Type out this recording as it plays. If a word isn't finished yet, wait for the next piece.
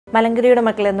മലങ്കരയുടെ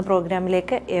മക്കൾ എന്ന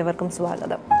പ്രോഗ്രാമിലേക്ക് ഏവർക്കും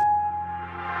സ്വാഗതം.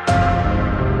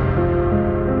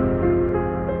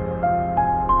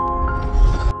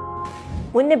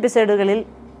 മുൻ എപ്പിസോഡുകളിൽ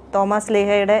തോമസ്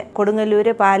ലീഹയുടെ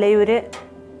കൊടുങ്ങല്ലൂര്, പാലയൂര്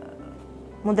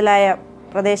മുതലായ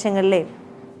പ്രദേശങ്ങളിലെയും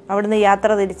അവിടുന്ന്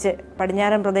യാത്ര തിരിച്ച്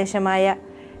പടിഞ്ഞാറൻ പ്രദേശമായ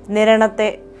നിരണത്തെ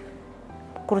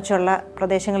കുറിച്ചുള്ള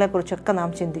പ്രദേശങ്ങളെക്കുറിച്ചൊക്കെ നാം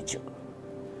ചിന്തിച്ചു.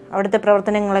 അവിടുത്തെ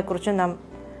പ്രവർത്തനങ്ങളെക്കുറിച്ചും നാം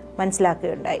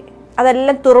മനസ്സിലാക്കുകയുണ്ടായി.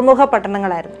 അതെല്ലാം തുറമുഖ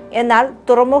പട്ടണങ്ങളായിരുന്നു. എന്നാൽ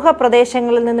തുറമുഖ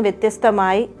പ്രദേശങ്ങളിൽ നിന്ന്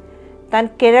വ്യത്യസ്തമായി താൻ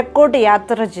കിഴക്കോട്ട്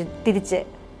യാത്ര തിരിച്ച്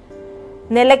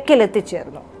നിലയ്ക്കൽ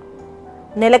എത്തിച്ചേർന്നു.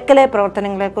 നിലയ്ക്കലെ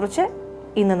പ്രവർത്തനങ്ങളെക്കുറിച്ച്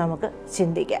ഇന്ന് നമുക്ക്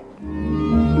ചിന്തിക്കാം.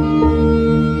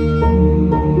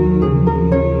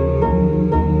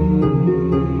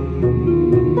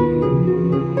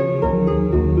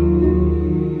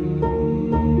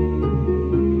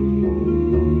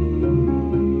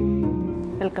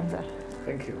 Welcome sir.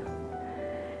 Thank you.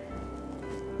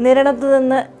 നിരണത്ത്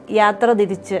നിന്ന് യാത്ര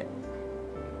തിരിച്ച്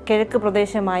കിഴക്ക്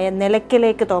പ്രദേശമായ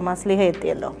നിലയ്ക്കലേക്ക് തോമസ് ലീഹ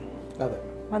എത്തിയല്ലോ.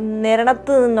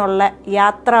 നിരണത്ത് നിന്നുള്ള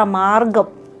യാത്രാ മാർഗം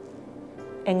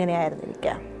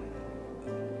എങ്ങനെയായിരുന്നിരിക്കാം?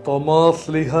 തോമസ്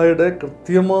ലീഹയുടെ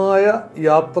കൃത്യമായ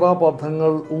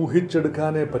യാത്രാപഥങ്ങൾ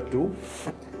ഊഹിച്ചെടുക്കാനേ പറ്റൂ.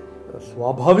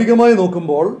 സ്വാഭാവികമായി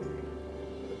നോക്കുമ്പോൾ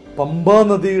പമ്പാ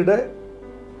നദിയുടെ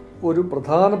ഒരു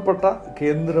പ്രധാനപ്പെട്ട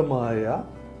കേന്ദ്രമായ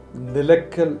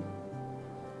നിലയ്ക്കൽ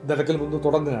മുന്ന്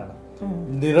തുടങ്ങുകയാണ്.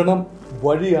 നിരണം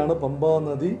വഴിയാണ് പമ്പാ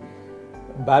നദി,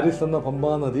 ബാരിസ് എന്ന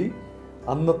പമ്പാ നദി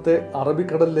അന്നത്തെ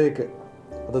അറബിക്കടലിലേക്ക്,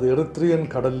 അതായത് എറിത്രിയൻ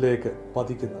കടലിലേക്ക്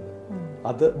പതിക്കുന്നത്.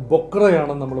 അത്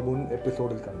ബൊക്രയാണെന്ന് നമ്മൾ മുൻ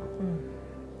എപ്പിസോഡിൽ കണ്ടു.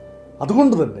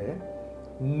 അതുകൊണ്ട് തന്നെ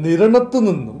നിരണത്ത്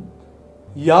നിന്നും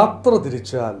യാത്ര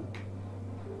തിരിച്ചാൽ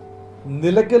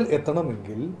നിലയ്ക്കൽ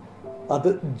എത്തണമെങ്കിൽ അത്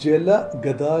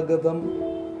ജലഗതാഗതം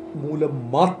മൂലം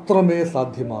മാത്രമേ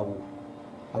സാധ്യമാവൂ.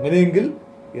 അങ്ങനെയെങ്കിൽ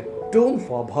ഏറ്റവും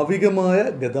സ്വാഭാവികമായ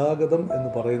ഗതാഗതം എന്ന്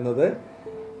പറയുന്നത്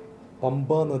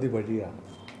പമ്പാ നദി വഴിയാണ്.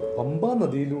 പമ്പാ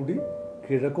നദിയിലൂടെ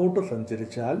കിഴക്കോട്ട്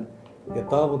സഞ്ചരിച്ചാൽ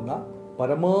എത്താവുന്ന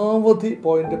പരമാവധി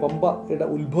പോയിന്റ് പമ്പയുടെ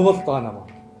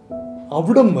ഉത്ഭവസ്ഥാനമാണ്.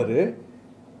 അവിടം വരെ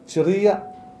ചെറിയ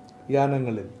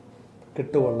യാനങ്ങളിൽ,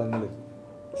 കെട്ടുവള്ളങ്ങളിൽ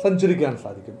സഞ്ചരിക്കാൻ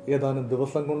സാധിക്കും. ഏതാനും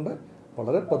ദിവസം കൊണ്ട്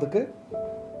വളരെ പതുക്കെ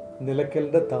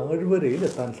നിലയ്ക്കലിൻ്റെ താഴ്വരയിൽ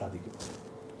എത്താൻ സാധിക്കും.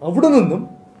 അവിടെ നിന്നും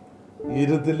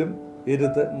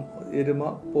എരുമ,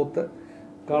 പോത്ത്,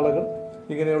 കാളകൾ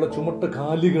ഇങ്ങനെയുള്ള ചുമട്ട്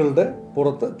കാലികളുടെ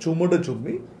പുറത്ത് ചുമട്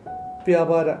ചുമ്മി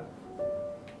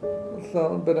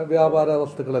വ്യാപാര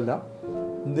വസ്തുക്കളെല്ലാം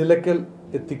നിലയ്ക്കൽ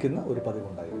എത്തിക്കുന്ന ഒരു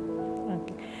പതിവുണ്ടായിരുന്നു.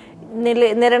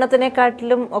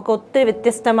 നിരണത്തിനെക്കാട്ടിലും ഒക്കെ ഒത്തിരി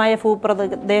വ്യത്യസ്തമായ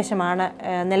ഭൂപ്രദേശമാണ്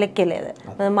നിലയ്ക്കലേത്.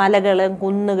 മലകളും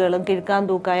കുന്നുകളും കിഴക്കാൻ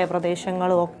തൂക്കായ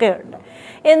പ്രദേശങ്ങളും ഒക്കെ ഉണ്ട്.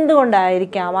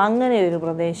 എന്തുകൊണ്ടായിരിക്കാം അങ്ങനെ ഒരു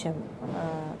പ്രദേശം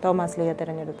തോമസ് ലീഹ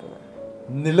തിരഞ്ഞെടുത്തത്?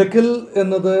 നിലയ്ക്കൽ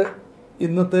എന്നത്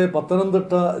ഇന്നത്തെ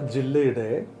പത്തനംതിട്ട ജില്ലയുടെ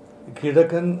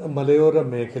കിഴക്കൻ മലയോര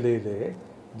മേഖലയിലെ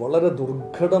വളരെ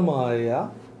ദുർഘടമായ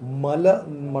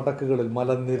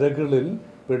മലനിരകളിൽ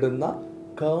പെടുന്ന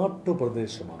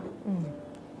കാട്ടുപ്രദേശമാണ്.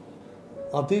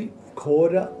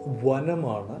 അതിഘോര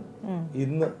വനമാണ്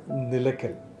ഇന്ന്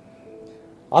നിലയ്ക്കൽ.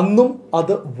 അന്നും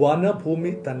അത്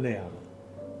വനഭൂമി തന്നെയാണ്.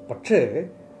 പക്ഷേ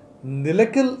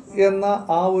നിലയ്ക്കൽ എന്ന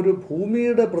ആ ഒരു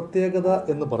ഭൂമിയുടെ പ്രത്യേകത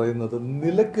എന്ന് പറയുന്നത്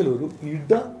നിലയ്ക്കൽ ഒരു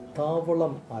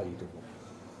ഇടത്താവളം ആയിരുന്നു.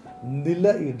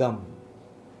 നിലയിടം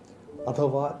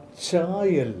അഥവാ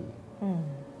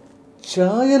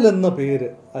ചായൽ എന്ന പേര്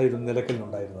ആയിരുന്നു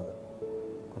നിലയ്ക്കലിനുണ്ടായിരുന്നത്.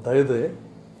 അതായത്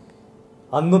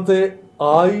അന്നത്തെ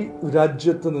ആയി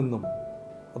രാജ്യത്ത് നിന്നും,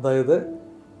 അതായത്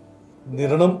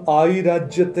നിരണം ആയി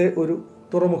രാജ്യത്തെ ഒരു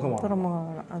തുറമുഖമാണ്.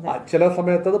 ചില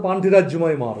സമയത്ത് അത്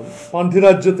പാണ്ഡ്യരാജ്യമായി മാറും.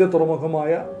 പാണ്ഡ്യരാജ്യത്തെ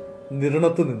തുറമുഖമായ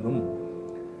നിരണത്ത് നിന്നും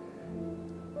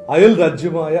അയൽ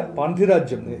രാജ്യമായ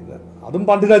പാണ്ഡ്യരാജ്യം, അതും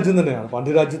പാണ്ഡ്യരാജ്യം തന്നെയാണ്,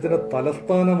 പാണ്ഡ്യരാജ്യത്തിന്റെ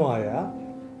തലസ്ഥാനമായ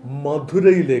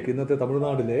മധുരയിലേക്ക്, ഇന്നത്തെ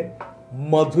തമിഴ്നാട്ടിലെ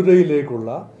മധുരയിലേക്കുള്ള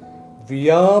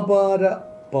വ്യാപാര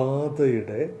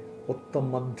പാതയുടെ ഒത്ത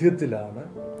മധ്യത്തിലാണ്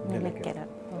നിലയ്ക്കൽ.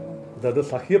 അതായത്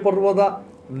സഹ്യപർവ്വത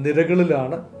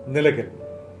നിരകളിലാണ് നിലയ്ക്കൽ.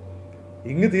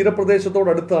 ഇങ്ങ്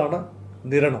തീരപ്രദേശത്തോടടുത്താണ്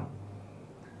നിരണം.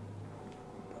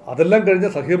 അതെല്ലാം കഴിഞ്ഞ്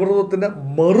സഹ്യപർവ്വതത്തിന്റെ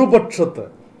മറുപക്ഷത്ത്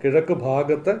കിഴക്ക്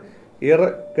ഭാഗത്ത് ഏറെ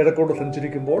കിഴക്കോട്ട്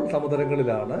സഞ്ചരിക്കുമ്പോൾ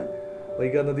സമതലങ്ങളിലാണ്,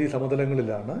 വൈഗാനദി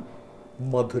സമതലങ്ങളിലാണ്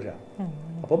മധുര.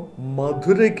 അപ്പം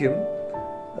മധുരയ്ക്കും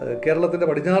കേരളത്തിന്റെ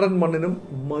പടിഞ്ഞാറൻ മണ്ണിനും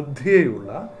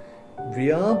മധ്യേയുള്ള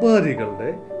വ്യാപാരികളുടെ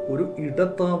ഒരു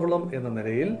ഇടത്താവളം എന്ന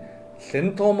നിലയിൽ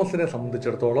സെന്റ് തോമസിനെ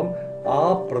സംബന്ധിച്ചിടത്തോളം ആ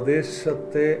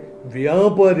പ്രദേശത്തെ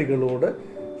വ്യാപാരികളോട്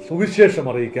സുവിശേഷം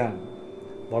അറിയിക്കാൻ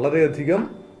വളരെയധികം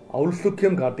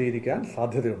ഔത്സുക്യം കാട്ടിയിരിക്കാൻ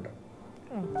സാധ്യതയുണ്ട്.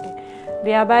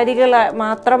 വ്യാപാരികൾ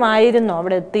മാത്രമായിരുന്നു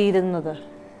അവിടെ എത്തിയിരുന്നത്?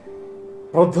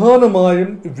 പ്രധാനമായും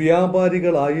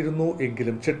വ്യാപാരികളായിരുന്നു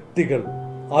എങ്കിലും, ചെട്ടികൾ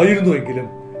ആയിരുന്നു എങ്കിലും,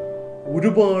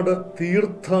 ഒരുപാട്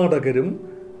തീർത്ഥാടകരും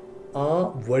ആ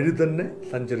വഴി തന്നെ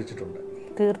സഞ്ചരിച്ചിട്ടുണ്ട്.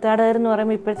 തീർത്ഥാടകർ എന്ന്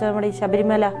പറയുമ്പോൾ ഇപ്പോഴത്തെ നമ്മുടെ ഈ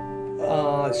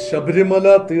ശബരിമല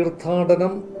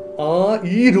തീർത്ഥാടനം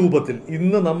ഈ രൂപത്തിൽ,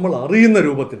 ഇന്ന് നമ്മൾ അറിയുന്ന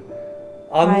രൂപത്തിൽ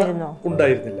അന്ന്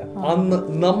ഉണ്ടായിരുന്നില്ല. അന്ന്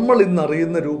നമ്മൾ ഇന്ന്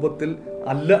അറിയുന്ന രൂപത്തിൽ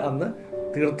അല്ല അന്ന്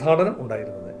തീർത്ഥാടനം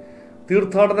ഉണ്ടായിരുന്നത്.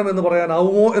 തീർത്ഥാടനം എന്ന്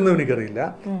പറയാനാവുമോ എന്ന് എനിക്കറിയില്ല.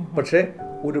 പക്ഷെ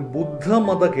ഒരു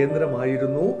ബുദ്ധമത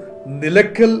കേന്ദ്രമായിരുന്നു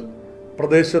നിലയ്ക്കൽ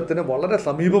പ്രദേശത്തിന് വളരെ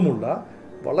സമീപമുള്ള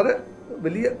വളരെ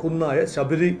വലിയ കുന്നായ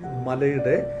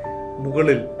ശബരിമലയുടെ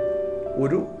മുകളിൽ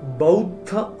ഒരു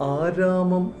ബൗദ്ധ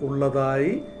ആരാമം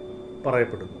ഉള്ളതായി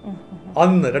പറയപ്പെടുന്നു.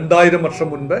 അന്ന് 2000 വർഷം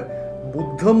മുൻപ്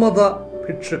ബുദ്ധമത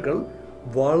ഭിക്ഷുക്കൾ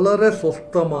വളരെ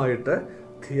സ്വസ്ഥമായിട്ട്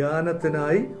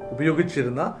ധ്യാനത്തിനായി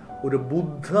ഉപയോഗിച്ചിരുന്ന ഒരു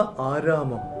ബുദ്ധ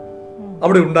ആരാമം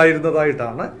അവിടെ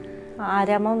ഉണ്ടായിരുന്നതായിട്ടാണ്.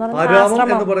 ആരാമം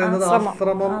എന്ന് പറയുന്നത്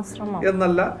ആശ്രമം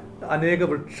എന്നല്ല, അനേക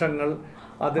വൃക്ഷങ്ങൾ,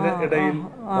 അതിന് ഇടയിൽ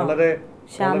വളരെ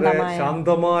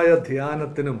ശാന്തമായ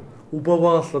ധ്യാനത്തിനും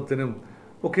ഉപവാസത്തിനും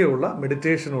ഒക്കെയുള്ള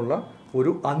മെഡിറ്റേഷനുള്ള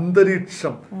ഒരു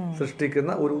അന്തരീക്ഷം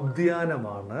സൃഷ്ടിക്കുന്ന ഒരു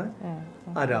ഉദ്യാനമാണ്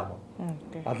ആരാമം.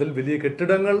 അതിൽ വലിയ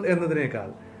കെട്ടിടങ്ങൾ എന്നതിനേക്കാൾ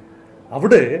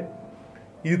അവിടെ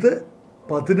ഇത്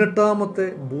 18ാമത്തെ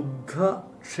ബുദ്ധ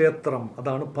ക്ഷേത്രം,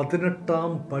 അതാണ് 18ാം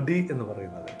പടി എന്ന്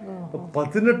പറയുന്നത്.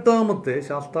 18ാമത്തെ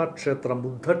ശാസ്താക്ഷേത്രം,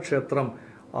 ബുദ്ധക്ഷേത്രം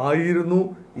ആയിരുന്നു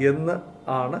എന്ന്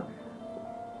ആണ്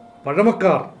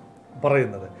പഴമക്കാർ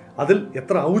പറയുന്നത്. അതിൽ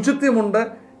എത്ര ഔചിത്യമുണ്ട്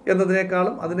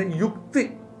എന്നതിനേക്കാളും അതിന്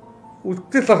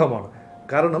യുക്തിസഹമാണ്.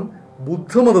 കാരണം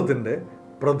ബുദ്ധമതത്തിൻ്റെ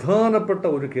പ്രധാനപ്പെട്ട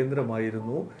ഒരു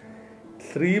കേന്ദ്രമായിരുന്നു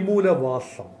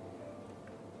ശ്രീമൂലവാസം.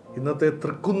 ഇന്നത്തെ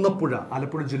തൃക്കുന്നപ്പുഴ,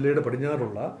 ആലപ്പുഴ ജില്ലയുടെ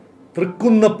പടിഞ്ഞാറുള്ള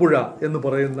തൃക്കുന്നപ്പുഴ എന്ന്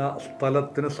പറയുന്ന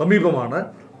സ്ഥലത്തിന് സമീപമാണ്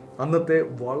അന്നത്തെ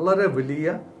വളരെ വലിയ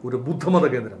ഒരു ബുദ്ധമത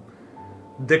കേന്ദ്രം.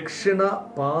 ദക്ഷിണ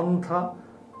പാന്ഥ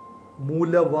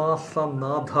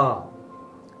മൂലവാസനാഥ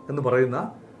എന്ന് പറയുന്ന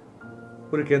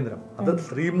ഒരു കേന്ദ്രം. അത്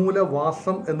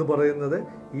ശ്രീമൂലവാസം എന്ന് പറയുന്നത്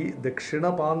ഈ ദക്ഷിണ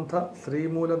പാന്ഥ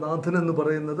ശ്രീമൂലനാഥൻ എന്ന്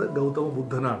പറയുന്നത് ഗൗതമ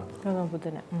ബുദ്ധനാണ്.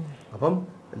 അപ്പം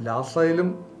ലാസയിലും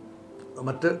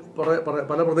മറ്റ്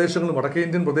പല പ്രദേശങ്ങളിലും, വടക്കേ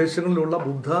ഇന്ത്യൻ പ്രദേശങ്ങളിലുള്ള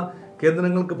ബുദ്ധ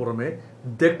കേന്ദ്രങ്ങൾക്ക് പുറമെ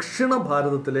ദക്ഷിണ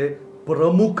ഭാരതത്തിലെ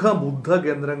പ്രമുഖ ബുദ്ധ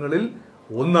കേന്ദ്രങ്ങളിൽ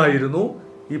ഒന്നായിരുന്നു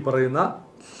ഈ പറയുന്ന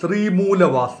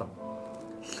ശ്രീമൂലവാസം.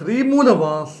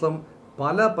 ശ്രീമൂലവാസം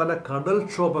പല പല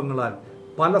കടൽക്ഷോഭങ്ങളാൽ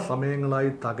പല സമയങ്ങളായി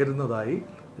തകരുന്നതായി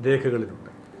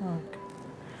രേഖകളിലുണ്ട്.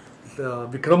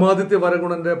 വിക്രമാദിത്യ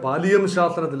വരഗുണന്റെ പാലിയം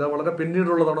ശാസനത്തിൽ, വളരെ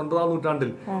പിന്നീടുള്ളതാണ്, 9ാം നൂറ്റാണ്ടിൽ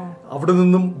അവിടെ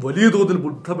നിന്നും വലിയ തോതിൽ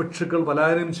ബുദ്ധഭിക്ഷുക്കൾ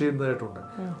പലായനം ചെയ്യുന്നതായിട്ടുണ്ട്.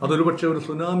 അതൊരുപക്ഷെ ഒരു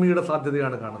സുനാമിയുടെ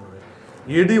സാധ്യതയാണ് കാണുന്നത്.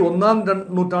 AD 1ാം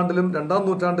നൂറ്റാണ്ടിലും 2ാം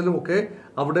നൂറ്റാണ്ടിലും ഒക്കെ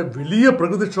അവിടെ വലിയ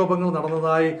പ്രകൃതിക്ഷോഭങ്ങൾ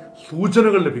നടന്നതായി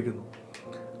സൂചനകൾ ലഭിക്കുന്നു.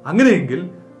 അങ്ങനെയെങ്കിൽ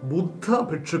ബുദ്ധ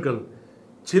ഭിക്ഷുക്കൾ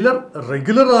ചിലർ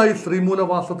റെഗുലറായി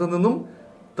ശ്രീമൂലവാസത്തിൽ നിന്നും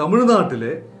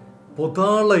തമിഴ്നാട്ടിലെ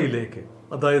പൊതാളയിലേക്ക്,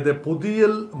 അതായത്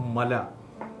പുതിയൽ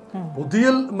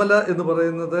മല എന്ന്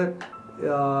പറയുന്നത്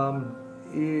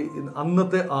ഈ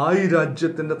അന്നത്തെ ആയി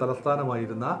രാജ്യത്തിന്റെ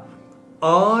തലസ്ഥാനമായിരുന്ന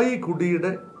ആയി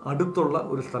കുടിയുടെ അടുത്തുള്ള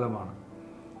ഒരു സ്ഥലമാണ്.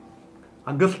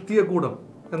 അഗസ്ത്യകൂടം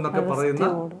എന്നൊക്കെ പറയുന്ന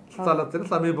സ്ഥലത്തിന്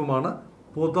സമീപമാണ്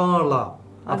പൊതാള.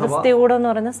 അഗസ്ത്യകൂടം എന്ന്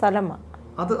പറയുന്ന സ്ഥലമാണ്.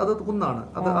 അത് കുന്നാണ്.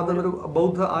 അതൊരു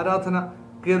ബൗദ്ധ ആരാധന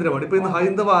കേന്ദ്രമാണ്. ഇപ്പൊ ഇന്ന്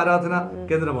ഹൈന്ദവ ആരാധന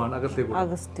കേന്ദ്രമാണ് അഗസ്ത്യകൂടം.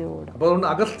 അപ്പൊ അതുകൊണ്ട്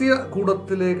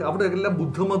അഗസ്ത്യകൂടത്തിലേക്ക്, അവിടെ എല്ലാം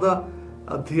ബുദ്ധമത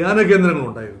ധ്യാന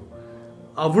കേന്ദ്രങ്ങളുണ്ടായിരുന്നു.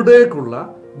 അവിടേക്കുള്ള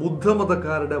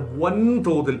ബുദ്ധമതക്കാരുടെ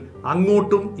വൻതോതിൽ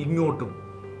അങ്ങോട്ടും ഇങ്ങോട്ടും,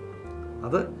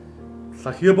 അത്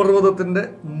സഹ്യപർവ്വതത്തിന്റെ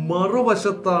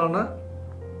മറുവശത്താണ്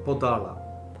പൊതാള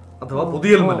അഥവാ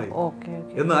പുതിയൽ മല.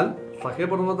 എന്നാൽ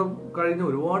സഹ്യപർവ്വതം കഴിഞ്ഞ്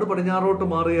ഒരുപാട് പടിഞ്ഞാറോട്ട്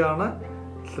മാറിയാണ്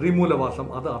ശ്രീമൂലവാസം.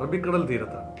 അത് അറബിക്കടൽ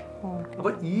തീരത്താണ്.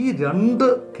 അപ്പൊ ഈ രണ്ട്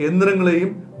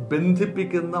കേന്ദ്രങ്ങളെയും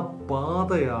ബന്ധിപ്പിക്കുന്ന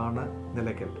പാതയാണ്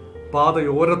നിലയ്ക്കൽ.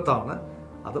 പാതയോരത്താണ്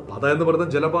അത്. പാത എന്ന്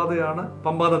പറയുന്നത് ജലപാതയാണ്,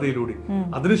 പമ്പാ നദിയിലൂടെ.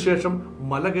 അതിനുശേഷം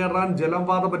മല കയറാൻ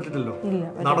ജലപാത പറ്റില്ലല്ലോ,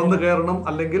 നടന്നു കയറണം.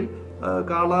 അല്ലെങ്കിൽ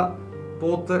കാള,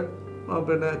 പോത്ത്,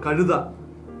 പിന്നെ കഴുത,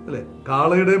 അല്ലെ,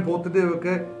 കാളയുടെയും പോത്തിന്റെയും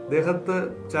ഒക്കെ ദേഹത്ത്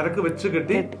ചരക്ക് വെച്ച്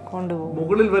കെട്ടി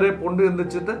മുകളിൽ വരെ കൊണ്ട്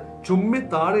എത്തിച്ചിട്ട് ചുമ്മി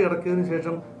താഴെ ഇറക്കിയതിനു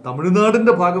ശേഷം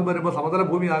തമിഴ്നാടിന്റെ ഭാഗം വരുമ്പോൾ, സമതല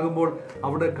ഭൂമി ആകുമ്പോൾ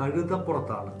അവിടെ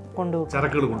കഴുതപ്പുറത്താണ്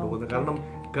ചരക്കുകൾ കൊണ്ടുപോകുന്നത്. കാരണം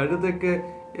കഴുതയ്ക്ക്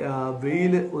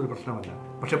വെയില് ഒരു പ്രശ്നമല്ല,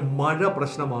 പക്ഷെ മഴ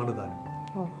പ്രശ്നമാണ് താനും.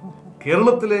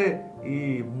 കേരളത്തിലെ ഈ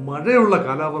മഴയുള്ള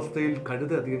കാലാവസ്ഥയിൽ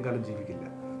കഴുത അധികം കാലം ജീവിക്കില്ല.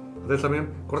 അതേസമയം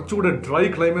കുറച്ചുകൂടെ ഡ്രൈ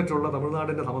ക്ലൈമറ്റ് ഉള്ള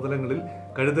തമിഴ്നാടിന്റെ സമതലങ്ങളിൽ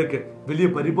കഴുതയ്ക്ക് വലിയ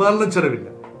പരിപാലന ചെലവില്ല,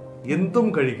 എന്തും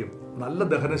കഴിക്കും, നല്ല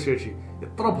ദഹനശേഷി,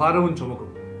 എത്ര ഭാരവും ചുമക്കും.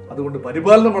 അതുകൊണ്ട്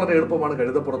പരിപാലനം വളരെ എളുപ്പമാണ്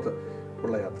കഴുതപ്പുറത്ത്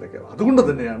ഉള്ള യാത്രയ്ക്ക്. അതുകൊണ്ട്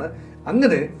തന്നെയാണ്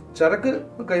അങ്ങനെ ചരക്ക്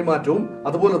കൈമാറ്റവും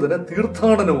അതുപോലെ തന്നെ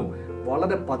തീർത്ഥാടനവും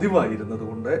വളരെ പതിവായിരുന്നത്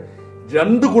കൊണ്ട്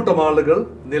 2 കൂട്ടം ആളുകൾ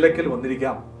നിലയ്ക്കൽ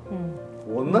വന്നിരിക്കാം.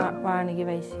 ഒന്ന്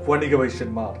വണിക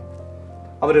വൈശ്യന്മാർ,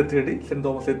 അവരെ തേടി സെന്റ്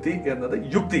തോമസ് എത്തി എന്നത്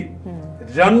യുക്തി.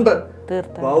 2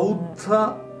 ബൗദ്ധ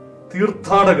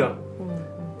തീർത്ഥാടകർ.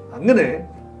 അങ്ങനെ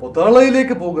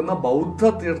പൊതാളയിലേക്ക് പോകുന്ന ബൗദ്ധ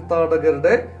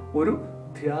തീർത്ഥാടകരുടെ ഒരു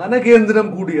ധ്യാന കേന്ദ്രം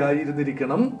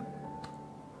കൂടിയായിരുന്നിരിക്കണം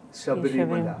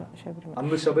ശബരിമല.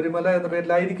 അന്ന് ശബരിമല എന്ന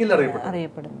പേരിലായിരിക്കില്ല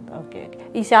അറിയപ്പെടുന്നത്.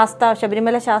 ഈ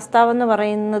ശബരിമല ശാസ്താവ് എന്ന്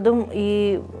പറയുന്നതും ഈ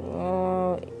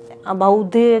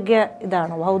ബൗദ്ധിക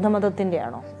ഇതാണോ, ബൗദ്ധമതത്തിന്റെ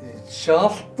ആണോ?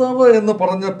 ശാസ്താവ് എന്ന്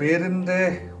പറഞ്ഞ പേരിന്റെ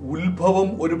ഉത്ഭവം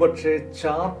ഒരുപക്ഷെ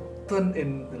ചാത്തൻ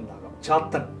എന്നുണ്ടാകാം.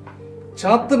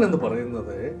 ചാത്തൻ എന്ന്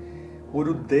പറയുന്നത്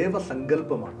ഒരു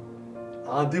ദേവസങ്കല്പമാണ്.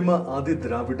 ആദി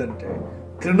ദ്രാവിഡന്റെ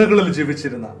തിണകളിൽ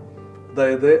ജീവിച്ചിരുന്ന,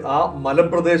 അതായത് ആ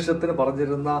മലമ്പ്രദേശത്തിന്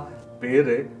പറഞ്ഞിരുന്ന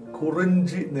പേര്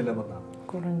കുറിഞ്ചി നിലമെന്നാണ്.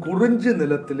 കുറിഞ്ചി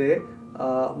നിലത്തിലെ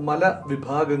മല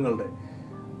വിഭാഗങ്ങളുടെ,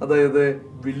 അതായത്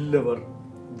വില്ലവർ,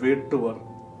 വേട്ടുവർ,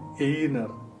 എയിനർ,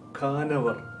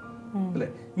 ഖാനവർ, അല്ലെ,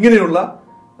 ഇങ്ങനെയുള്ള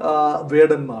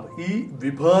വേടന്മാർ, ഈ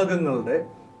വിഭാഗങ്ങളുടെ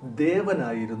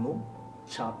ദേവനായിരുന്നു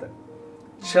ചാത്തൻ.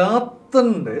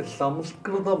 ചാത്തന്റെ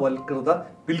സംസ്കൃതവൽകൃത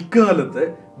പിൽക്കാലത്ത്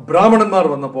ബ്രാഹ്മണന്മാർ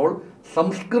വന്നപ്പോൾ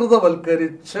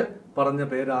സംസ്കൃതവൽക്കരിച്ച് പറഞ്ഞ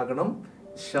പേരാകണം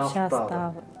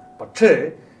ശാസ്താവ്. പക്ഷേ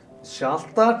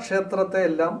ശാസ്താക്ഷേത്രത്തെ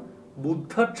എല്ലാം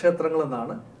ബുദ്ധക്ഷേത്രങ്ങൾ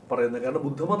എന്നാണ് പറയുന്നത്. കാരണം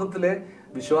ബുദ്ധമതത്തിലെ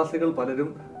വിശ്വാസികൾ പലരും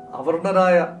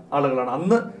അവർണരായ ആളുകളാണ്.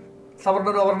 അന്ന്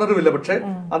സവർണരും അവർണരുമില്ല, പക്ഷെ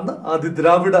അന്ന്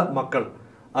ആദിദ്രാവിഡ മക്കൾ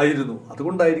ആയിരുന്നു.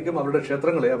 അതുകൊണ്ടായിരിക്കും അവരുടെ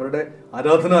ക്ഷേത്രങ്ങളെ, അവരുടെ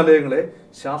ആരാധനാലയങ്ങളെ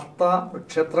ശാസ്താ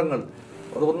ക്ഷേത്രങ്ങൾ,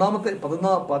 അത്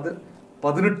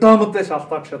 18ാമത്തെ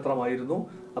ശാസ്താക്ഷേത്രമായിരുന്നു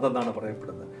അതെന്നാണ്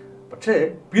പറയപ്പെടുന്നത്. പക്ഷേ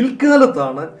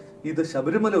പിൽക്കാലത്താണ് ഇത്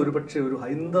ശബരിമല ഒരുപക്ഷെ ഒരു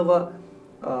ഹൈന്ദവ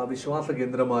വിശ്വാസ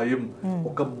കേന്ദ്രമായും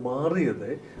ഒക്കെ മാറിയത്.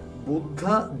 ബുദ്ധ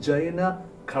ജൈന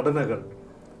ഘടനകൾ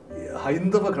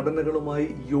ഹൈന്ദവ ഘടനകളുമായി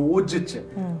യോജിച്ച്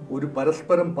ഒരു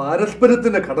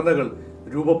പാരസ്പര്യത്തിന്റെ ഘടനകൾ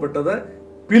രൂപപ്പെട്ടത്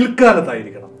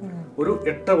പിൽക്കാലത്തായിരിക്കണം, ഒരു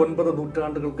 8-9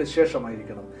 നൂറ്റാണ്ടുകൾക്ക്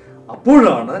ശേഷമായിരിക്കണം.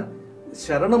 അപ്പോഴാണ്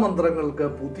ശരണമന്ത്രങ്ങൾക്ക്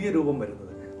പുതിയ രൂപം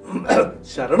വരുന്നത്.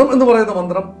 ശരണം എന്ന് പറയുന്ന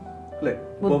മന്ത്രം, അല്ലെ,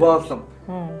 ഉപവാസം,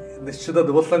 നിശ്ചിത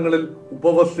ദിവസങ്ങളിൽ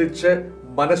ഉപവസിച്ച്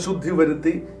മനഃശുദ്ധി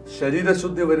വരുത്തി,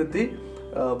 ശരീരശുദ്ധി വരുത്തി,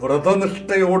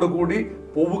 വ്രതനിഷ്ഠയോടുകൂടി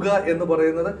പോവുക എന്ന്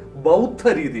പറയുന്നത് ബൗദ്ധ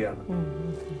രീതിയാണ്.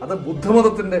 അത്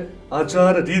ബുദ്ധമതത്തിന്റെ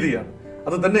ആചാര രീതിയാണ്.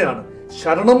 അത് തന്നെയാണ്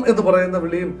ശരണം എന്ന് പറയുന്ന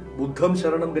വിളിയും. ബുദ്ധം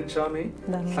ശരണം ഗച്ഛാമി,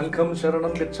 സംഘം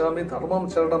ശരണം ഗച്ഛാമി, ധർമ്മം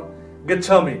ശരണം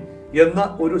ഗച്ഛാമി എന്ന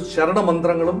ഒരു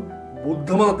ശരണമന്ത്രങ്ങളും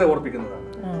ബുദ്ധമതത്തെ ഓർപ്പിക്കുന്നതാണ്.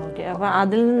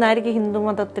 അതിൽ നിന്നായിരിക്കും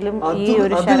ഹിന്ദുമതത്തിലും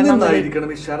നിന്നായിരിക്കണം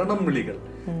ഈ ശരണം വിളികൾ.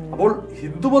 അപ്പോൾ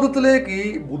ഹിന്ദുമതത്തിലേക്ക് ഈ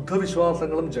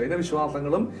ബുദ്ധവിശ്വാസങ്ങളും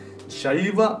ജൈനവിശ്വാസങ്ങളും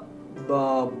ശൈവ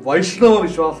വൈഷ്ണവ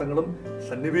വിശ്വാസങ്ങളും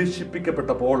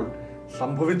സന്നിവേശിപ്പിക്കപ്പെട്ടപ്പോൾ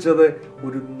സംഭവിച്ചത്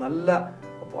ഒരു നല്ല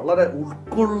വളരെ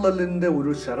ഉൾക്കൊള്ളലിന്റെ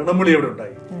ഒരു ശരണവിളി അവിടെ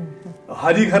ഉണ്ടായി.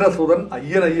 ഹരിഹരസുതൻ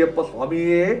അയ്യനയ്യപ്പ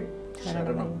സ്വാമിയെ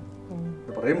ശരണം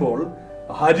എന്ന് പറയുമ്പോൾ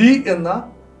ഹരി എന്ന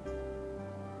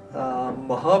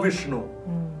മഹാവിഷ്ണു,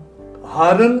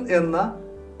 ഹരൻ എന്ന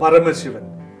പരമശിവൻ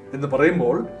എന്ന്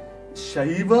പറയുമ്പോൾ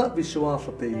ശൈവ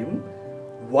വിശ്വാസത്തെയും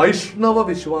വൈഷ്ണവ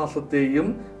വിശ്വാസത്തെയും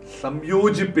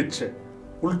സംയോജിപ്പിച്ച്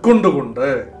ഉൾക്കൊണ്ടുകൊണ്ട്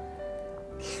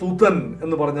സുതൻ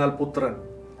എന്ന് പറഞ്ഞാൽ പുത്രൻ,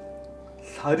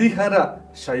 ഹരിഹര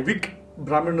ശൈവിക്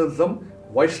ബ്രാഹ്മണിസം,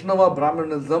 വൈഷ്ണവ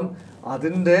ബ്രാഹ്മണിസം,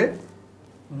 അതിൻ്റെ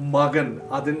മകൻ,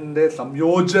 അതിൻ്റെ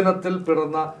സംയോജനത്തിൽ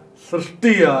പിറന്ന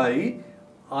സൃഷ്ടിയായി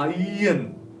അയ്യൻ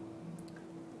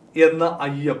എന്ന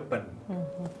അയ്യപ്പൻ.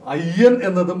 അയ്യൻ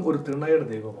എന്നതും ഒരു തിണയുടെ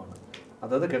ദൈവമാണ്.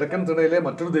 അതായത് കിഴക്കൻ തിണയിലെ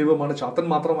മറ്റൊരു ദൈവമാണ്. ചാത്തൻ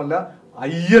മാത്രമല്ല,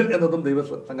 അയ്യൻ എന്നതും ദൈവ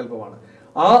സങ്കല്പമാണ്.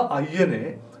 ആ അയ്യനെ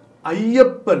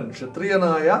അയ്യപ്പൻ,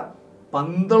 ക്ഷത്രിയനായ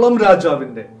പന്തളം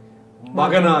രാജാവിന്റെ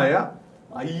മകനായ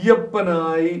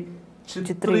അയ്യപ്പനായി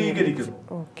ചിത്രീകരിക്കുന്നു.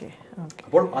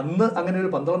 അപ്പോൾ അന്ന് അങ്ങനെ ഒരു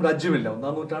പന്തളം രാജ്യമില്ല.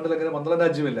 1-ാം നൂറ്റാണ്ടിൽ അങ്ങനെ പന്തളം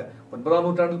രാജ്യമില്ല. 9-ാം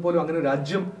നൂറ്റാണ്ടിൽ പോലും അങ്ങനെ ഒരു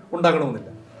രാജ്യം ഉണ്ടാകണമെന്നില്ല.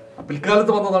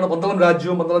 പിൽക്കാലത്ത് വന്നതാണ് പന്തളം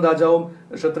രാജ്യവും പന്തളം രാജാവും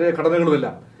ക്ഷത്രിയ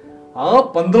ഘടനകളുമെല്ലാം. ആ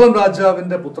പന്തളം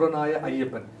രാജാവിന്റെ പുത്രനായ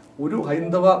അയ്യപ്പൻ ഒരു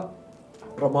ഹൈന്ദവ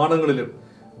പ്രമാണങ്ങളിലും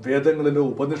വേദങ്ങളിലോ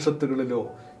ഉപനിഷത്തുകളിലോ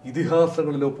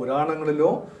ഇതിഹാസങ്ങളിലോ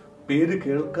പുരാണങ്ങളിലോ പേര്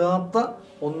കേൾക്കാത്ത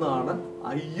ഒന്നാണ്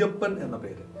അയ്യപ്പൻ എന്ന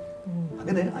പേര്.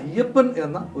 അങ്ങനെ അയ്യപ്പൻ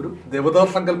എന്ന ഒരു ദേവതാ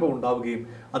സങ്കല്പം ഉണ്ടാവുകയും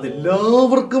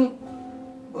അതെല്ലാവർക്കും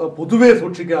പൊതുവെ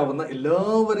സൂക്ഷിക്കാവുന്ന,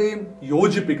 എല്ലാവരെയും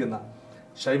യോജിപ്പിക്കുന്ന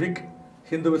ശൈവിക്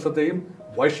ഹിന്ദുവിസത്തെയും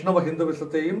വൈഷ്ണവ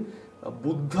ഹിന്ദുവിസത്തെയും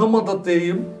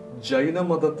ബുദ്ധമതത്തെയും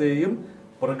ജൈനമതത്തെയും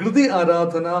പ്രകൃതി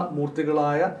ആരാധന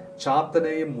മൂർത്തികളായ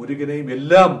ചാത്തനെയും മുരുകനെയും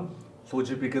എല്ലാം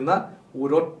സൂചിപ്പിക്കുന്ന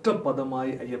ഒരൊറ്റ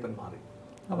പദമായി അയ്യപ്പൻ മാറി.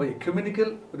 അപ്പോൾ എക്യുമെനിക്കൽ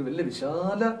ഒരു വലിയ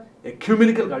വിശാല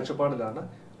എക്യുമെനിക്കൽ കാഴ്ചപ്പാടിലാണ്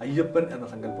അയ്യപ്പൻ എന്ന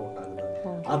സങ്കല്പം ഉണ്ടാകുന്നത്.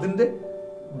 അതിന്റെ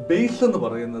ബേസ് എന്ന്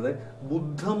പറയുന്നത്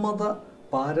ബുദ്ധമത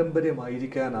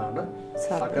പാരമ്പര്യമായിരിക്കാനാണ്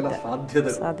സകല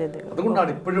സാധ്യതകൾ.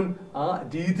 അതുകൊണ്ടാണ് ഇപ്പോഴും ആ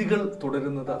രീതികൾ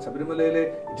തുടരുന്നത്. ശബരിമലയിലെ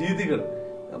രീതികൾ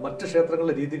മറ്റ്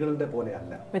ക്ഷേത്രങ്ങളിലെ രീതികളുടെ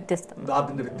പോലെയല്ല,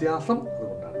 അതിന്റെ വ്യത്യാസം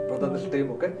അതുകൊണ്ടാണ്. വ്രതനിഷ്ഠയും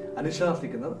ഒക്കെ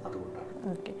അനുശാസിക്കുന്നത് അതുകൊണ്ടാണ്.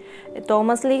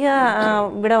 തോമസ് ലീഗ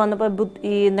ഇവിടെ വന്നപ്പോൾ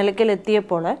ഈ നിലയ്ക്കൽ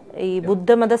എത്തിയപ്പോൾ ഈ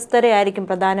ബുദ്ധമതസ്ഥരെ ആയിരിക്കും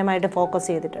പ്രധാനമായിട്ട് ഫോക്കസ്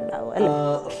ചെയ്തിട്ടുണ്ടാവും അല്ലേ?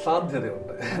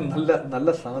 സാധ്യതയുണ്ട്, നല്ല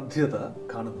സാധ്യത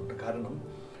കാണുന്നുണ്ട്. കാരണം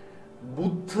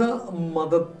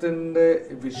ബുദ്ധമതത്തിന്റെ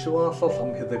വിശ്വാസ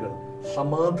സംഹിതകൾ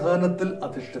സമാധാനത്തിൽ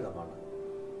അധിഷ്ഠിതമാണ്.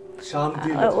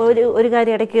 ഒരു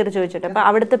കാര്യം ഇടയ്ക്ക് കയറി ചോദിച്ചിട്ട്, അപ്പൊ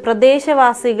അവിടുത്തെ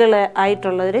പ്രദേശവാസികൾ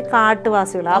ആയിട്ടുള്ളവര്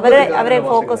കാട്ടുവാസികൾ അവരെ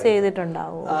ഫോക്കസ്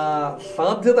ചെയ്തിട്ടുണ്ടാവും.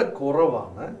 സാധ്യത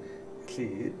കുറവാണ്.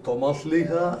 തോമസ്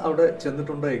ലീഹ അവിടെ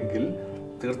ചെന്നിട്ടുണ്ടെങ്കിൽ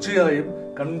തീർച്ചയായും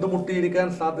കണ്ടുമുട്ടിയിരിക്കാൻ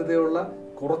സാധ്യതയുള്ള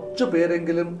കുറച്ചു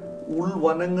പേരെങ്കിലും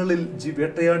ഉൾവനങ്ങളിൽ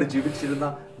വേട്ടയാടി ജീവിച്ചിരുന്ന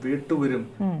വേട്ടുവരും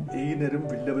ഈനരും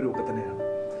വില്ലവരും ഒക്കെ തന്നെയാണ്.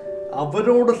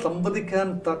 അവരോട് സംവദിക്കാൻ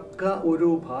തക്ക ഒരു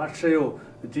ഭാഷയോ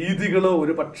രീതികളോ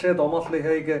ഒരു പക്ഷേ തോമസ്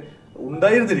ലീഹയ്ക്ക്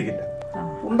ഉണ്ടായിരുന്നിരിക്കില്ല.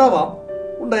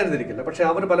 പക്ഷെ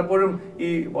അവർ പലപ്പോഴും ഈ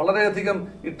വളരെയധികം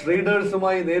ഈ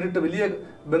ട്രേഡേഴ്സുമായി നേരിട്ട് വലിയ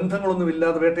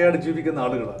ബന്ധങ്ങളൊന്നുമില്ലാതെ വേട്ടയാടി ജീവിക്കുന്ന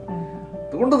ആളുകളാണ്.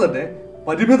 അതുകൊണ്ട് തന്നെ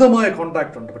പരിമിതമായ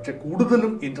കോണ്ടാക്ട് ഉണ്ട്. പക്ഷെ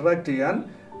കൂടുതലും ഇന്ററാക്ട് ചെയ്യാൻ,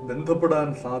 ബന്ധപ്പെടാൻ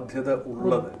സാധ്യത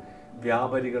ഉള്ളത്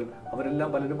വ്യാപാരികൾ. അവരെല്ലാം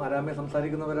പലരും അരാമേ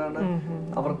സംസാരിക്കുന്നവരാണ്,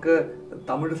 അവർക്ക്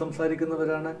തമിഴ്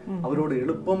സംസാരിക്കുന്നവരാണ്. അവരോട്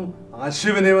എളുപ്പം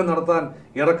ആശയവിനിമയം നടത്താൻ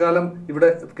ഏറെക്കാലം ഇവിടെ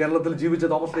കേരളത്തിൽ ജീവിച്ച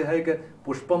തോമസ് ലീഹായ്ക്ക്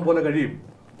പുഷ്പം പോലെ കഴിയും.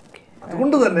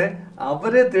 അതുകൊണ്ട് തന്നെ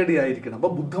അവരെ തേടിയായിരിക്കണം.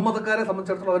 അപ്പൊ ബുദ്ധമതക്കാരെ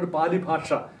സംബന്ധിച്ചിടത്തോളം അവർ പാലി ഭാഷ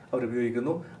അവർ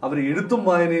ഉപയോഗിക്കുന്നു. അവർ എഴുത്തും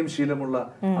വായനയും ശീലമുള്ള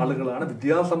ആളുകളാണ്,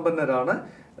 വിദ്യാസമ്പന്നരാണ്,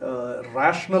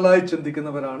 റാഷണലായി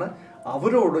ചിന്തിക്കുന്നവരാണ്.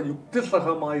 അവരോട്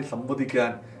യുക്തിസഹമായി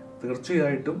സംവദിക്കാൻ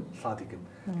തീർച്ചയായിട്ടും സാധിക്കും.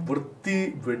 വൃത്തി,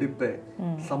 വെടിപ്പ്,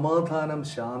 സമാധാനം,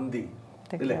 ശാന്തി,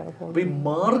 അല്ലേ? അപ്പൊ ഈ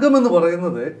മാർഗം എന്ന്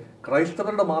പറയുന്നത്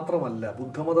ക്രൈസ്തവരുടെ മാത്രമല്ല,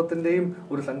 ബുദ്ധമതത്തിന്റെയും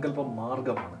ഒരു സങ്കല്പം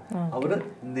മാർഗമാണ്. അവര്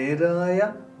നേരായ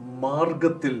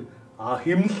മാർഗത്തിൽ,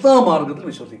 അഹിംസാ മാർഗത്തിൽ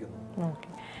വിശ്വസിക്കുന്നു.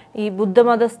 ഈ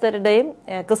ബുദ്ധമതസ്ഥരുടെയും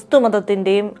ക്രിസ്തു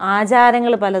മതത്തിന്റെയും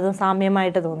ആചാരങ്ങൾ പലതും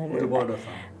സാമ്യമായിട്ട് തോന്നിയിട്ടുണ്ട്,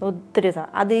 ഒത്തിരി.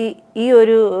 അത് ഈ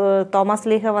ഒരു തോമസ്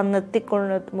ലീഹ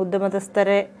വന്നെത്തിക്കൊണ്ട്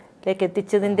ബുദ്ധമതസ്ഥരിലേക്ക്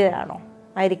എത്തിച്ചതിന്റെ ആണോ?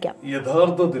 ആയിരിക്കാം.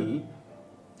 യഥാർത്ഥത്തിൽ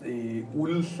ഈ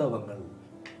ഉത്സവങ്ങൾ,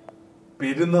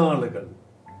 പെരുന്നാളുകൾ,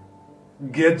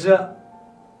 ഗജ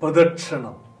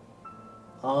പ്രദക്ഷിണം,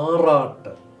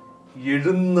 ആറാട്ട്,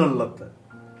 എഴുന്നള്ളത്ത്,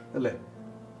 അല്ലെ,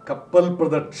 കപ്പൽ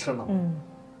പ്രദക്ഷിണം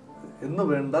എന്ന്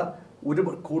വേണ്ട ഒരു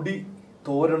കൊടി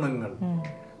തോരണങ്ങൾ,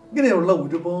 ഇങ്ങനെയുള്ള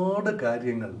ഒരുപാട്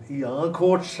കാര്യങ്ങൾ, ഈ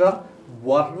ആഘോഷ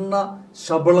വർണ്ണ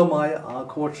ശബളമായ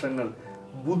ആഘോഷങ്ങൾ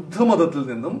ബുദ്ധമതത്തിൽ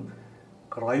നിന്നും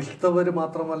ക്രൈസ്തവര്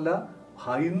മാത്രമല്ല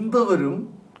ഹൈന്ദവരും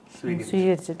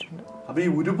സ്വീകരിച്ചിട്ടുണ്ട്. അപ്പൊ ഈ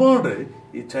ഒരുപാട്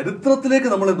ഈ ചരിത്രത്തിലേക്ക്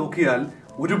നമ്മൾ നോക്കിയാൽ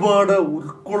ഒരുപാട്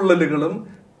ഉൾക്കൊള്ളലുകളും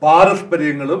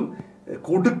പാരസ്പര്യങ്ങളും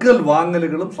കൊടുക്കൽ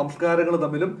വാങ്ങലുകളും സംസ്കാരങ്ങൾ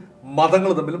തമ്മിലും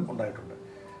മതങ്ങൾ തമ്മിലും ഉണ്ടായിട്ടുണ്ട്.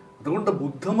 അതുകൊണ്ട്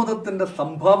ബുദ്ധമതത്തിന്റെ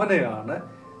സംഭാവനയാണ്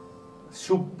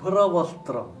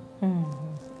ശുഭ്രവസ്ത്രം.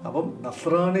 അപ്പം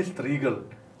നസ്രാണി സ്ത്രീകൾ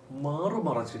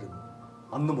മാറുമറച്ചിരുന്നു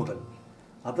അന്നു മുതൽ.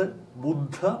 അത്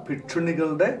ബുദ്ധ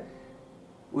ഭിക്ഷുണികളുടെ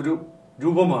ഒരു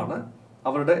രൂപമാണ്,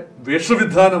 അവരുടെ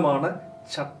വേഷവിധാനമാണ്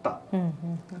ചട്ട.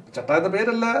 ചട്ട എന്ന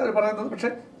പേരല്ല പറയുന്നത്, പക്ഷെ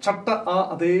ചട്ട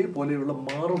അതേപോലെയുള്ള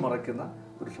മാറുമറയ്ക്കുന്ന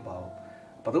ഒരു സ്വഭാവം.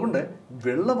 അപ്പൊ അതുകൊണ്ട്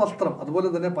വെള്ളവസ്ത്രം, അതുപോലെ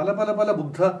തന്നെ പല പല പല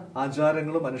ബുദ്ധ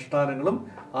ആചാരങ്ങളും അനുഷ്ഠാനങ്ങളും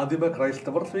ആദിമ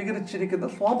ക്രൈസ്തവർ സ്വീകരിച്ചിരിക്കുന്ന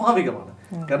സ്വാഭാവികമാണ്.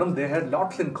 കാരണം they had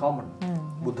lots in common.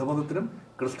 ബുദ്ധമതത്തിനും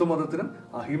ക്രിസ്തുമതത്തിനും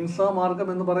അഹിംസാ മാർഗം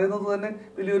എന്ന് പറയുന്നത് തന്നെ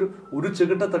ഒരു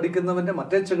ചെകിട്ട തടിക്കുന്നവന്റെ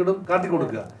മറ്റേ ചെകിടും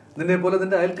കാട്ടിക്കൊടുക്കുക, നിന്നെ പോലെ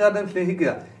നിന്റെ അയൽക്കാരനെ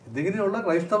സ്നേഹിക്കുക, എന്നിങ്ങനെയുള്ള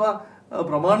ക്രൈസ്തവ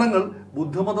പ്രമാണങ്ങൾ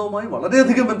ബുദ്ധമതവുമായി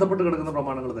വളരെയധികം ബന്ധപ്പെട്ട് കിടക്കുന്ന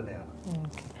പ്രമാണങ്ങൾ തന്നെയാണ്.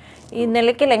 ഈ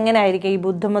നിലയ്ക്കൽ എങ്ങനെയായിരിക്കും ഈ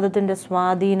ബുദ്ധമതത്തിന്റെ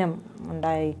സ്വാധീനം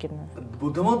ഉണ്ടായിരിക്കുന്നത്?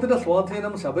 ബുദ്ധമതത്തിന്റെ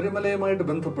സ്വാധീനം ശബരിമലയുമായിട്ട്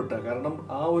ബന്ധപ്പെട്ട്, കാരണം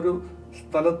ആ ഒരു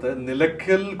സ്ഥലത്ത്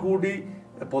നിലയ്ക്കൽ കൂടി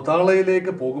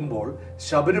പൊതാളയിലേക്ക് പോകുമ്പോൾ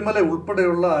ശബരിമല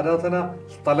ഉൾപ്പെടെയുള്ള ആരാധനാ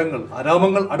സ്ഥലങ്ങൾ,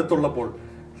 ആരാമങ്ങൾ അടുത്തുള്ളപ്പോൾ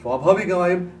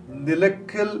സ്വാഭാവികമായും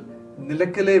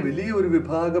നിലയ്ക്കലെ വലിയൊരു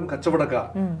വിഭാഗം കച്ചവടക്കാർ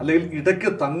അല്ലെങ്കിൽ ഇടയ്ക്ക്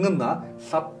തങ്ങുന്ന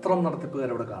സത്രം നടത്തിപ്പുകാർ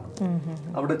അവിടെ കാണും.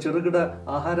 അവിടെ ചെറുകിട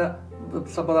ആഹാര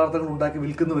പദാർത്ഥങ്ങൾ ഉണ്ടാക്കി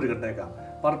വിൽക്കുന്നവർ കണ്ടേക്കാം,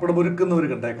 പാർപ്പിടം ഒരുക്കുന്നവർ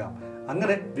കണ്ടേക്കാം.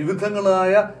 അങ്ങനെ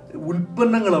വിവിധങ്ങളായ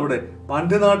ഉൽപ്പന്നങ്ങൾ അവിടെ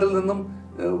പാണ്ഡ്യനാട്ടിൽ നിന്നും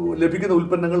ലഭിക്കുന്ന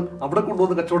ഉൽപ്പന്നങ്ങൾ അവിടെ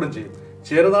കൊണ്ടുവന്ന് കച്ചവടം ചെയ്യും.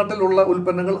 ചേരനാട്ടിലുള്ള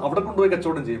ഉൽപ്പന്നങ്ങൾ അവിടെ കൊണ്ടുപോയി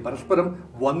കച്ചവടം ചെയ്യും. പരസ്പരം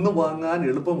വന്നു വാങ്ങാൻ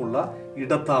എളുപ്പമുള്ള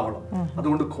ഇടത്താവളം.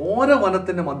 അതുകൊണ്ട് ഘോര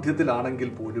വനത്തിന്റെ മധ്യത്തിലാണെങ്കിൽ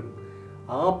പോലും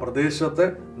ആ പ്രദേശത്തെ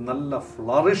നല്ല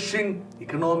ഫ്ലറിഷിംഗ്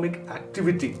ഇക്കണോമിക്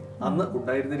ആക്ടിവിറ്റി അന്ന്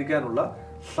ഉണ്ടായിരുന്നിരിക്കാനുള്ള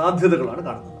സാധ്യതകളാണ്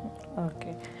കാണുന്നത്. ഓക്കെ.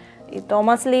 ഈ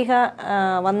തോമസ് ലീഹ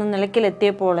വന്ന്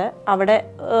നിലയ്ക്കലെത്തിയപ്പോൾ അവിടെ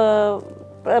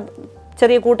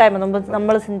ചെറിയ കൂട്ടായ്മ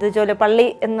നമ്മൾ ചിന്തിച്ച പോലെ പള്ളി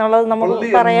എന്നുള്ളത് നമുക്ക്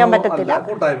പറയാൻ പറ്റത്തില്ല,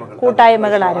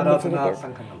 കൂട്ടായ്മകൾ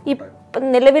ആരംഭിച്ചിരിക്കുന്നത്.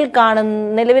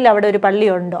 നിലവിൽ അവിടെ ഒരു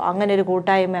പള്ളിയുണ്ടോ? അങ്ങനെ ഒരു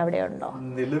കൂട്ടായ്മ അവിടെ ഉണ്ടോ?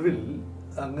 നിലവിൽ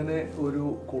അങ്ങനെ ഒരു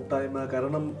കൂട്ടായ്മ,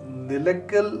 കാരണം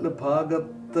നിലയ്ക്കൽ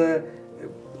ഭാഗത്ത്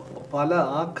പല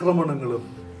ആക്രമണങ്ങളും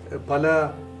പല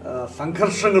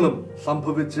സംഘർഷങ്ങളും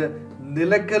സംഭവിച്ച്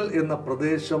നിലയ്ക്കൽ എന്ന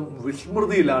പ്രദേശം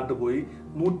വിസ്മൃതിയിലാണ്ടുപോയി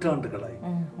നൂറ്റാണ്ടുകളായി.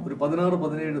 ഒരു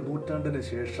 16-17 നൂറ്റാണ്ടിന്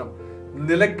ശേഷം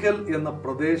നിലയ്ക്കൽ എന്ന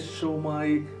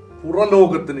പ്രദേശവുമായി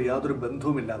പുറലോകത്തിന് യാതൊരു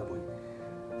ബന്ധവുമില്ലാതെ പോയി.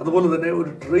 അതുപോലെ തന്നെ ഒരു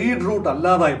ട്രേഡ് റൂട്ട്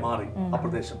അല്ലാതായി മാറി ആ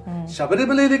പ്രദേശം.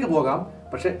 ശബരിമലയിലേക്ക് പോകാം,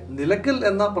 പക്ഷെ നിലയ്ക്കൽ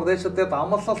എന്ന പ്രദേശത്തെ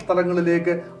താമസ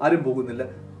സ്ഥലങ്ങളിലേക്ക് ആരും പോകുന്നില്ല.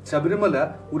 ശബരിമല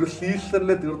ഒരു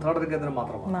സീസണിലെ തീർത്ഥാടന കേന്ദ്രം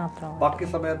മാത്രമാണ്. ബാക്കി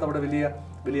സമയത്ത് അവിടെ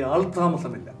വലിയ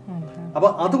ആൾതാമസമില്ല. അപ്പൊ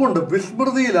അതുകൊണ്ട്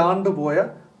വിസ്മൃതിയിലാണ്ടുപോയ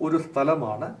ഒരു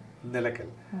സ്ഥലമാണ് നിലയ്ക്കൽ.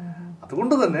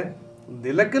 അതുകൊണ്ട് തന്നെ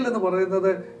നിലയ്ക്കൽ എന്ന്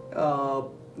പറയുന്നത്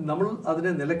നമ്മൾ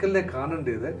അതിനെ നിലയ്ക്കലിനെ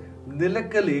കാണേണ്ടത്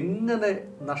നിലയ്ക്കൽ എങ്ങനെ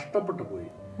നഷ്ടപ്പെട്ടു പോയി,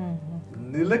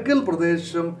 നിലയ്ക്കൽ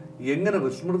പ്രദേശം എങ്ങനെ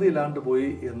വിസ്മൃതിയിലാണ്ട് പോയി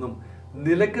എന്നും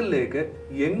നിലയ്ക്കലിലേക്ക്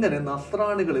എങ്ങനെ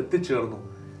നസ്രാണികൾ എത്തിച്ചേർന്നു,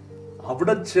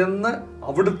 അവിടെ ചെന്ന്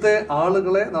അവിടുത്തെ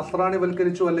ആളുകളെ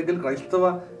നസ്രാണിവൽക്കരിച്ചു അല്ലെങ്കിൽ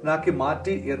ക്രൈസ്തവനാക്കി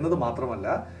മാറ്റി എന്നത് മാത്രമല്ല,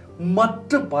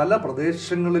 മറ്റ് പല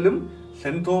പ്രദേശങ്ങളിലും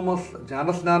സെന്റ് തോമസ്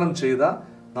ജ്ഞാനസ്നാനം ചെയ്ത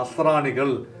നസ്രാണികൾ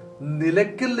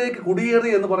നിലയ്ക്കലിലേക്ക് കുടിയേറി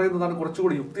എന്ന് പറയുന്നതാണ്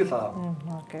കുറച്ചുകൂടി യുക്തിസഹം.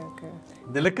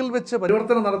 നിലയ്ക്കൽ വെച്ച്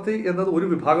പരിവർത്തനം നടത്തി എന്നത് ഒരു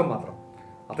വിഭാഗം മാത്രം.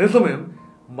 അതേസമയം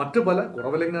മറ്റു പല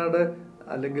കുറവലങ്ങാട്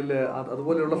അല്ലെങ്കിൽ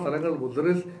അതുപോലെയുള്ള സ്ഥലങ്ങൾ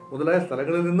മുതലായ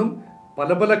സ്ഥലങ്ങളിൽ നിന്നും പല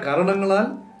പല കാരണങ്ങളാൽ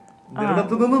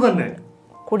നിലത്ത് നിന്ന് തന്നെ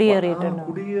കുടിയേറി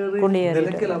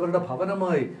നിലയ്ക്കൽ അവരുടെ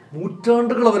ഭവനമായി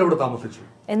നൂറ്റാണ്ടുകൾ അവരവിടെ താമസിച്ചു.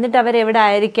 എന്നിട്ട് അവരെവിടെ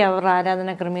ആയിരിക്കും അവർ ആരാധന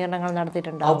ക്രമീകരണങ്ങൾ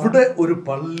നടത്തിയിട്ടുണ്ട്? അവിടെ ഒരു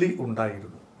പള്ളി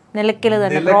ഉണ്ടായിരുന്നു.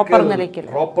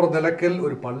 പ്രോപ്പർ നിലയ്ക്കൽ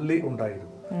ഒരു പള്ളി ഉണ്ടായിരുന്നു.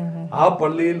 ആ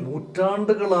പള്ളിയിൽ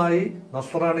നൂറ്റാണ്ടുകളായി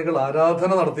നസ്രാണികൾ ആരാധന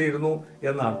നടത്തിയിരുന്നു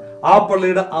എന്നാണ്. ആ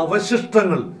പള്ളിയുടെ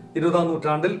അവശിഷ്ടങ്ങൾ 20-ാം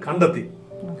നൂറ്റാണ്ടിൽ കണ്ടെത്തി.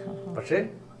 പക്ഷേ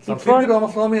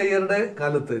രാമസ്വാമി അയ്യരുടെ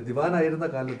കാലത്ത്, ദിവാനായിരുന്ന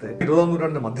കാലത്ത് 20-ാം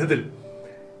നൂറ്റാണ്ടിന്റെ മധ്യത്തിൽ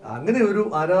അങ്ങനെ ഒരു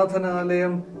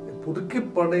ആരാധനാലയം പുതുക്കി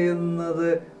പണിയുന്നത്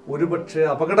ഒരുപക്ഷെ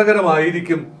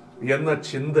അപകടകരമായിരിക്കും എന്ന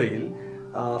ചിന്തയിൽ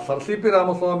സർ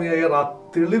രാമസ്വാമി അയ്യർ ആ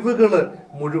തെളിവുകള്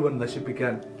മുഴുവൻ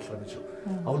നശിപ്പിക്കാൻ ശ്രമിച്ചു.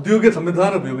 ഔദ്യോഗിക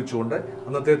സംവിധാനം ഉപയോഗിച്ചുകൊണ്ട്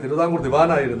അന്നത്തെ തിരുവിതാംകൂർ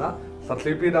ദിവാനായിരുന്ന സർ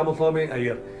രാമസ്വാമി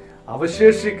അയ്യർ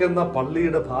അവശേഷിക്കുന്ന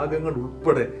പള്ളിയുടെ ഭാഗങ്ങൾ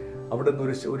ഉൾപ്പെടെ അവിടുന്ന്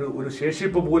ഒരു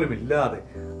ശേഷിപ്പ് പോലും ഇല്ലാതെ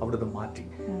അവിടുന്ന് മാറ്റി.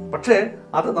 പക്ഷേ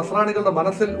അത് നസ്രാണികളുടെ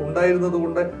മനസ്സിൽ ഉണ്ടായിരുന്നത്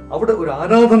കൊണ്ട് അവിടെ ഒരു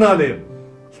ആരാധനാലയം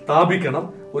സ്ഥാപിക്കണം,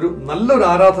 ഒരു നല്ലൊരു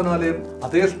ആരാധനാലയം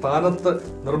അതേ സ്ഥാനത്ത്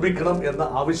നിർമ്മിക്കണം എന്ന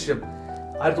ആവശ്യം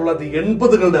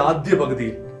 1980കളുടെ ആദ്യ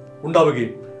പകുതിയിൽ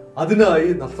ഉണ്ടാവുകയും അതിനായി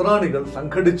നസ്രാണികൾ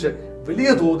സംഘടിച്ച് വലിയ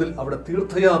തോതിൽ അവിടെ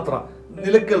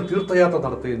നിലയ്ക്കൽ തീർത്ഥയാത്ര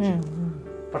നടത്തുകയും ചെയ്തു.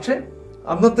 പക്ഷെ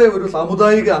അന്നത്തെ ഒരു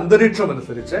സാമുദായിക അന്തരീക്ഷം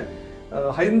അനുസരിച്ച്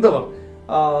ഹൈന്ദവർ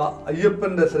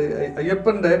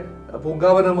അയ്യപ്പന്റെ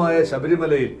പൂങ്കാവനമായ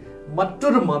ശബരിമലയിൽ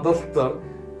മറ്റൊരു മതസ്ഥർ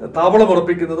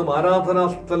താവളമുറപ്പിക്കുന്നതും ആരാധനാ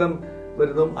സ്ഥലം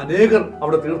വരുന്നതും അനേകർ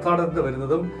അവിടെ തീർത്ഥാടനത്തിന്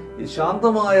വരുന്നതും ഈ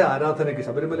ശാന്തമായ ആരാധനയ്ക്ക്,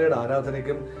 ശബരിമലയുടെ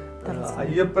ആരാധനയ്ക്കും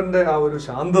അയ്യപ്പന്റെ ആ ഒരു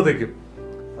ശാന്തതയ്ക്കും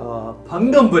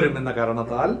ഭംഗം വരും എന്ന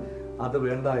കാരണത്താൽ അത്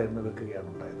വേണ്ട എന്ന് വെക്കുകയാണ്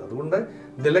ഉണ്ടായത്. അതുകൊണ്ട്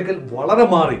നിലയ്ക്കൽ വളരെ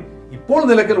മാറി. ഇപ്പോൾ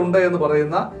നിലയ്ക്കൽ ഉണ്ട് എന്ന്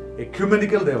പറയുന്ന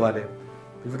എക്യുമെനിക്കൽ ദേവാലയം,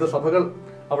 വിവിധ സഭകൾ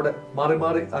അവിടെ മാറി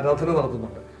മാറി ആരാധന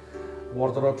നടത്തുന്നുണ്ട്.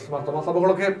 ഓർത്തഡോക്സ് മാർത്തോമാ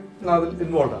സഭകളൊക്കെ അതിൽ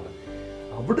ഇൻവോൾവ് ആണ്.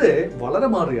 അവിടെ വളരെ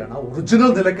മാറിയാണ്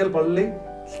ഒറിജിനൽ നിലയ്ക്കൽ പള്ളി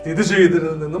സ്ഥിതി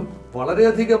ചെയ്തതിൽ നിന്നും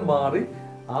വളരെയധികം മാറി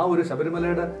ആ ഒരു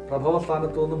ശബരിമലയുടെ പ്രഭവ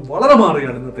സ്ഥാനത്തു നിന്നും വളരെ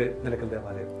മാറിയാണ് ഇന്നത്തെ നിലയ്ക്കൽ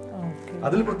ദേവാലയം.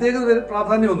 അതിൽ പ്രത്യേക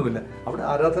പ്രാധാന്യമൊന്നുമില്ല. അവിടെ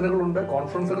ആരാധനകളുണ്ട്,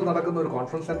 കോൺഫറൻസുകൾ നടക്കുന്ന ഒരു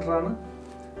കോൺഫറൻസ് സെന്ററാണ്.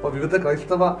 അപ്പൊ വിവിധ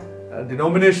ക്രൈസ്തവ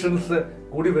ഡിനോമിനേഷൻസ്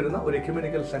കൂടി വരുന്ന ഒരു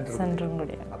എക്യുമെനിക്കൽ സെന്ററും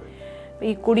കൂടിയാണ്.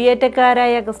 ഈ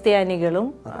കുടിയേറ്റക്കാരായ ക്രിസ്ത്യാനികളും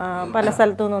പല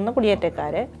സ്ഥലത്തു നിന്ന്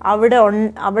കുടിയേറ്റക്കാര്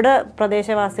അവിടെ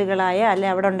പ്രദേശവാസികളായ അല്ലെ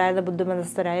അവിടെ ഉണ്ടായിരുന്ന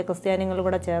ബുദ്ധമതസ്ഥരായ ക്രിസ്ത്യാനികളും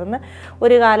കൂടെ ചേർന്ന്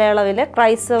ഒരു കാലയളവിൽ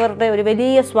ക്രൈസ്തവരുടെ ഒരു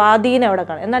വലിയ സ്വാധീനം അവിടെ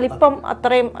കാണും. എന്നാൽ ഇപ്പം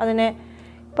അത്രയും അതിനെ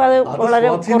ഇപ്പൊ അത് വളരെ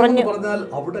കുറഞ്ഞു.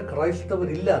 അവിടെ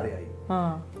ക്രൈസ്തവരില്ലാതെയായി.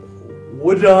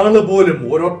 ഒരാള് പോലും,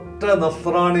 ഒരൊറ്റ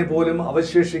നസ്രാണി പോലും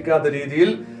അവശേഷിക്കാത്ത രീതിയിൽ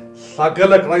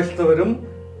സകല ക്രൈസ്തവരും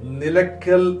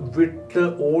നിലയ്ക്കൽ വിട്ട്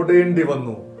ഓടേണ്ടി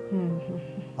വന്നു.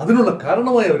 അതിനുള്ള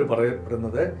കാരണമായി അവർ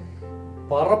പറയപ്പെടുന്നത്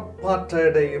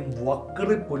പറപ്പാറ്റയുടെയും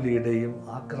വക്രിപ്പുലിയുടെയും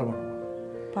ആക്രമണം.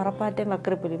 പറപ്പാറ്റയും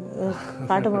വക്രിപ്പുലിയും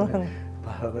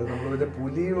നമ്മളിവിടെ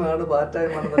പുലിയുമാണ്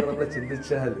പാറ്റായുമാണെന്നൊക്കെ നമ്മൾ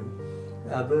ചിന്തിച്ചാലും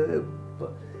അത്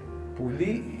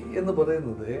പുലി എന്ന്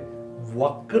പറയുന്നത്,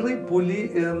 വക്രി പുലി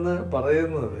എന്ന്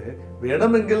പറയുന്നത്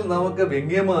വേണമെങ്കിൽ നമുക്ക്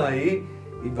വ്യംഗ്യമായി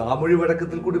ഈ വാമൊഴി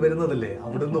വഴക്കത്തിൽ കൂടി വരുന്നതല്ലേ,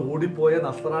 അവിടുന്ന് ഓടിപ്പോയ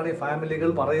നസ്രാണി ഫാമിലികൾ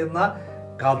പറയുന്ന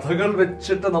കഥകൾ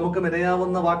വെച്ചിട്ട് നമുക്ക്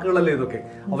മെനയാവുന്ന വാക്കുകളല്ലേ ഇതൊക്കെ.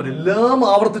 അവരെല്ലാം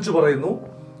ആവർത്തിച്ചു പറയുന്നു.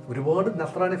 ഒരുപാട്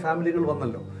നസ്രാണി ഫാമിലികൾ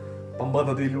വന്നല്ലോ, പമ്പ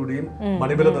നദിയിലൂടെയും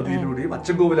മണിമല നദിയിലൂടെയും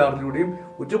അച്ചൻകോവിലാറിലൂടെയും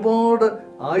ഒരുപാട്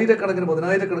ആയിരക്കണക്കിന്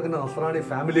 10,000-കണക്കിന് നസ്രാണി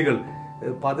ഫാമിലികൾ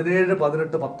 17,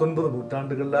 18, 19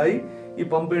 നൂറ്റാണ്ടുകളിലായി ഈ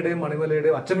പമ്പയുടെയും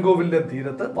മണിമലയുടെയും അച്ചൻകോവിലിന്റെയും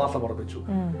തീരത്ത് വാസമർപ്പിച്ചു.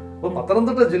 അപ്പൊ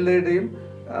പത്തനംതിട്ട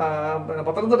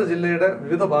ജില്ലയുടെ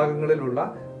വിവിധ ഭാഗങ്ങളിലുള്ള,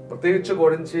 പ്രത്യേകിച്ച്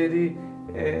കോഴഞ്ചേരി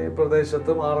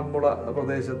പ്രദേശത്തും ആറന്മുള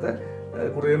പ്രദേശത്ത്,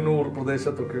 കുറിയന്നൂർ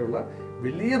പ്രദേശത്തൊക്കെയുള്ള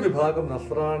വലിയ വിഭാഗം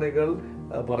നസ്രാണികൾ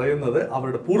പറയുന്നത്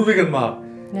അവരുടെ പൂർവികന്മാർ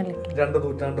 2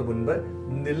 നൂറ്റാണ്ട് മുൻപ്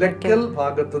നിലയ്ക്കൽ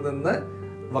ഭാഗത്ത് നിന്ന്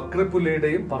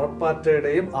വക്രപ്പുലിയുടെയും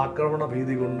പറപ്പാറ്റയുടെയും ആക്രമണ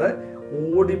ഭീതി കൊണ്ട്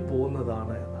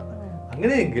ഓടിപ്പോകുന്നതാണ് എന്നാണ്.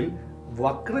 അങ്ങനെയെങ്കിൽ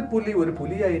വക്രപ്പുലി ഒരു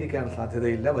പുലിയായിരിക്കാൻ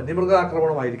സാധ്യതയില്ല,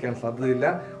 വന്യമൃഗാക്രമണമായിരിക്കാൻ സാധ്യതയില്ല,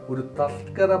 ഒരു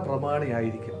തസ്കര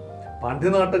പ്രമാണിയായിരിക്കും.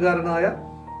 പാണ്ഡ്യനാട്ടുകാരനായ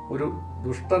ഒരു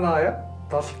ദുഷ്ടനായ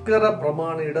തസ്കര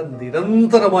പ്രമാണിയുടെ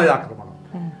നിരന്തരമായ ആക്രമണം.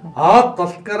 ആ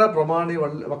തസ്കര പ്രമാണി,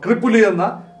 വക്രപ്പുലി എന്ന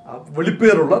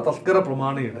വെളിപ്പേറുള്ള തസ്കര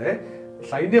പ്രമാണിയുടെ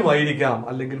സൈന്യമായിരിക്കാം,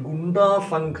 അല്ലെങ്കിൽ ഗുണ്ടാ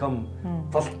സംഘം,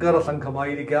 തസ്കര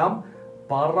സംഘമായിരിക്കാം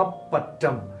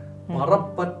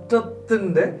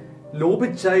പറപ്പറ്റത്തിന്റെ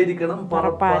ലോപിച്ചായിരിക്കണം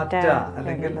പറപ്പാറ്റ,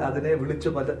 അല്ലെങ്കിൽ അതിനെ വിളിച്ച്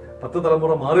 10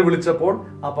 തലമുറ മാറി വിളിച്ചപ്പോൾ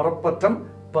ആ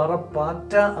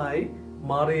പറപ്പാറ്റ ആയി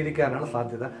മാറിയിരിക്കാനാണ്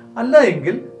സാധ്യത. അല്ല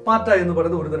എങ്കിൽ പാറ്റ എന്ന്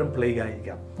പറയുന്നത് ഒരുതരം പ്ലേഗ്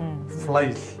ആയിരിക്കാം,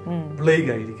 പ്ലേഗ്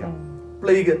ആയിരിക്കാം.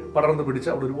 പ്ലേഗ് പടർന്നു പിടിച്ച്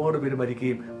അവിടെ ഒരുപാട് പേര്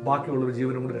മരിക്കുകയും ബാക്കിയുള്ളവർ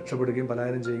ജീവനും കൊണ്ട് രക്ഷപ്പെടുകയും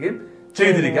പലായനം ചെയ്യുകയും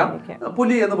ചെയ്തിരിക്കാം.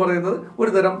 പുലി എന്ന് പറയുന്നത് ഒരു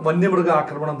തരം വന്യമൃഗ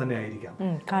ആക്രമണം തന്നെ ആയിരിക്കാം.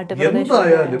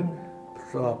 എന്തായാലും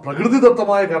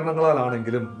പ്രകൃതിദത്തമായ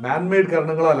കാരണങ്ങളാലാണെങ്കിലും മാൻമെയ്ഡ്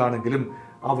കാരണങ്ങളാലാണെങ്കിലും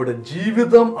അവിടെ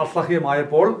ജീവിതം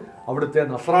അസഹ്യമായപ്പോൾ അവിടുത്തെ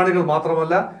നസ്രാണികൾ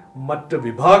മാത്രമല്ല മറ്റ്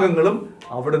വിഭാഗങ്ങളും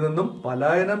അവിടെ നിന്നും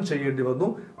പലായനം ചെയ്യേണ്ടി വന്നു.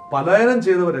 പലായനം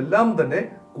ചെയ്തവരെല്ലാം തന്നെ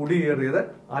കുടിയേറിയത്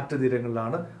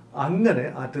ആറ്റുതീരങ്ങളിലാണ്. അങ്ങനെ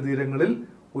ആറ്റുതീരങ്ങളിൽ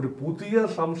ഒരു പുതിയ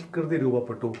സംസ്കൃതി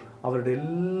രൂപപ്പെട്ടു. അവരുടെ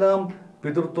എല്ലാം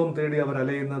പിതൃത്വം തേടി അവർ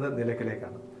അലയുന്നത്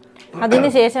നിലയ്ക്കലേക്കാണ്.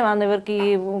 അതിനുശേഷമാണ് ഇവർക്ക് ഈ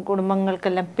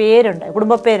കുടുംബങ്ങൾക്കെല്ലാം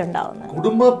കുടുംബ പേര് ഉണ്ടാകുന്നത്.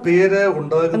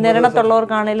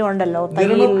 നിരണത്തുള്ളവർക്കാണേലും ഉണ്ടല്ലോ,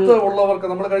 നിരണത്ത് ഉള്ളവർക്ക്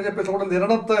നമ്മൾ കഴിഞ്ഞ എപ്പിസോഡിൽ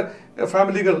നിരണത്ത്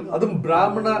ഫാമിലികൾ, അതും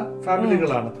ബ്രാഹ്മണ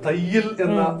ഫാമിലികളാണ്. തയ്യിൽ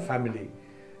എന്ന ഫാമിലി,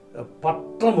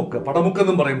 പടമുക്ക്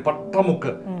എന്നും പറയും,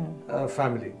 പട്ടമുക്ക്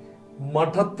ഫാമിലി,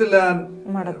 മഠത്തിലാൻ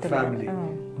ഫാമിലി,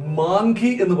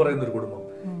 മാങ്കി എന്ന് പറയുന്ന ഒരു കുടുംബം.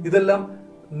 ഇതെല്ലാം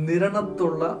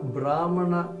നിരണത്തുള്ള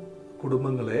ബ്രാഹ്മണ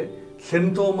കുടുംബങ്ങളെ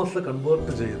സെന്റ് തോമസ്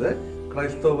കൺവേർട്ട് ചെയ്ത്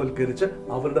ക്രൈസ്തവവൽക്കരിച്ച്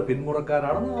അവരുടെ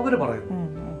പിന്മുറക്കാരാണെന്ന് അവർ പറയുന്നു.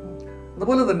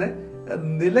 അതുപോലെ തന്നെ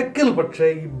നിലയ്ക്കൽ പക്ഷേ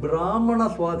ഈ ബ്രാഹ്മണ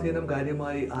സ്വാധീനം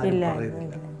കാര്യമായി ആരും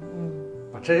പറയുന്നില്ല.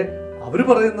 പക്ഷേ അവര്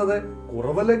പറയുന്നത്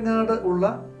കുറവലങ്ങാട് ഉള്ള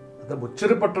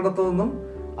മുച്ചരി പട്ടണത്ത് നിന്നും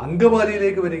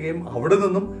അങ്കമാലിയിലേക്ക് വരികയും അവിടെ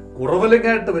നിന്നും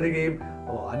കുറവലങ്ങാട്ട് വരികയും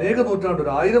അനേക നൂറ്റാണ്ട്,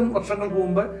 1000 വർഷങ്ങൾക്ക്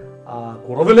മുമ്പ്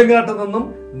കുറവലങ്ങാട്ട് നിന്നും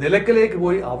നിലയ്ക്കലേക്ക്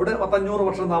പോയി അവിടെ 500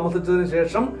 വർഷം താമസിച്ചതിന്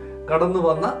ശേഷം കടന്നു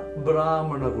വന്ന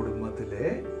ബ്രാഹ്മണ കുടുംബത്തിലെ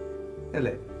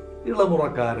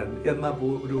ഇളമുറക്കാരൻ എന്ന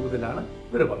രൂപത്തിലാണ്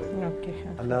ഇവര് പറയുന്നത്.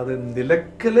 അല്ലാതെ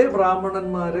നിലയ്ക്കലെ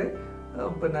ബ്രാഹ്മണന്മാരെ,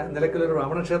 നിലയ്ക്കലൊരു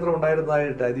ബ്രാഹ്മണ ക്ഷേത്രം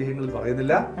ഉണ്ടായിരുന്നതായിട്ട് ഐതിഹ്യങ്ങളിൽ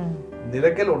പറയുന്നില്ല.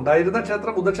 നിലയ്ക്കൽ ഉണ്ടായിരുന്ന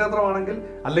ക്ഷേത്രം ബുദ്ധക്ഷേത്രമാണെങ്കിൽ,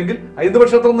 അല്ലെങ്കിൽ ഹൈന്ദവ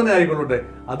ക്ഷേത്രം തന്നെ ആയിക്കൊള്ളട്ടെ,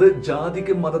 അത്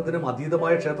ജാതിക്കും മതത്തിനും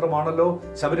അതീതമായ ക്ഷേത്രമാണല്ലോ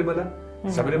ശബരിമല.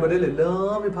 ശബരിമലയിൽ എല്ലാ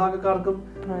വിഭാഗക്കാർക്കും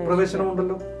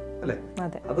പ്രവേശനമുണ്ടല്ലോ, അല്ലെ?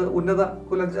 അത് ഉന്നത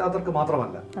കുലജാതർക്ക്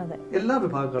മാത്രമല്ല, എല്ലാ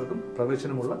വിഭാഗക്കാർക്കും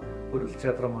പ്രവേശനമുള്ള ഒരു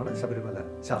ക്ഷേത്രമാണ് ശബരിമല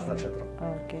ശാസ്താ ക്ഷേത്രം.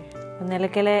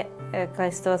 നിലയ്ക്കലെ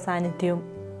ക്രൈസ്തവ സാന്നിധ്യവും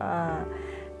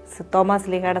തോമസ്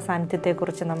ലീഹയുടെ സാന്നിധ്യത്തെ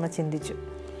കുറിച്ച് നമ്മൾ ചിന്തിച്ചു.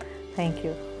 Thank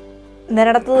you.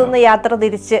 നിരടത്തു നിന്ന് യാത്ര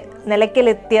തിരിച്ച്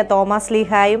നിലയ്ക്കലെത്തിയ തോമസ്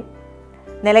ലീഹായും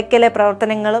നിലയ്ക്കലെ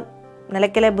പ്രവർത്തനങ്ങളും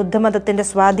നിലയ്ക്കലെ ബുദ്ധമതത്തിൻ്റെ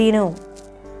സ്വാധീനവും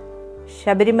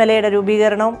ശബരിമലയുടെ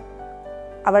രൂപീകരണവും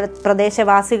അവിടെ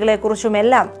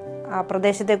പ്രദേശവാസികളെക്കുറിച്ചുമെല്ലാം ആ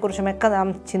പ്രദേശത്തെക്കുറിച്ചുമൊക്കെ നാം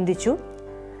ചിന്തിച്ചു.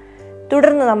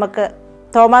 തുടർന്ന് നമുക്ക്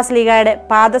തോമസ് ലീഹയുടെ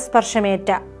പാദസ്പർശമേറ്റ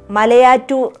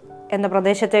മലയാറ്റൂർ എന്ന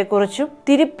പ്രദേശത്തെക്കുറിച്ചും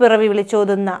തിരുപ്പിറവി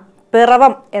വിളിച്ചോതുന്ന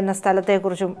പിറവം എന്ന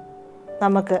സ്ഥലത്തെക്കുറിച്ചും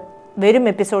നമുക്ക് വരും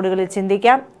എപ്പിസോഡുകളിൽ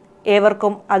ചിന്തിക്കാം.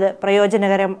 ഏവർക്കും അത്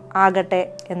പ്രയോജനകരം ആകട്ടെ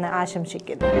എന്ന്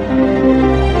ആശംസിക്കുന്നു.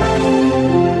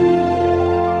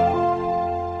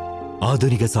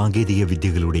 ആധുനിക സാങ്കേതിക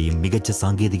വിദ്യകളുടെയും മികച്ച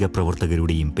സാങ്കേതിക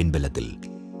പ്രവർത്തകരുടെയും പിൻബലത്തിൽ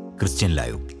ക്രിസ്ത്യൻ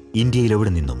ലൈവ് ഇന്ത്യയിൽ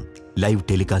എവിടെ നിന്നും ലൈവ്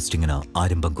ടെലികാസ്റ്റിംഗിന്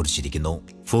ആരംഭം കുറിച്ചിരിക്കുന്നു.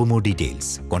 For more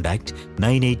details contact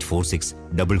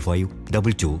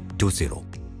 9846552220.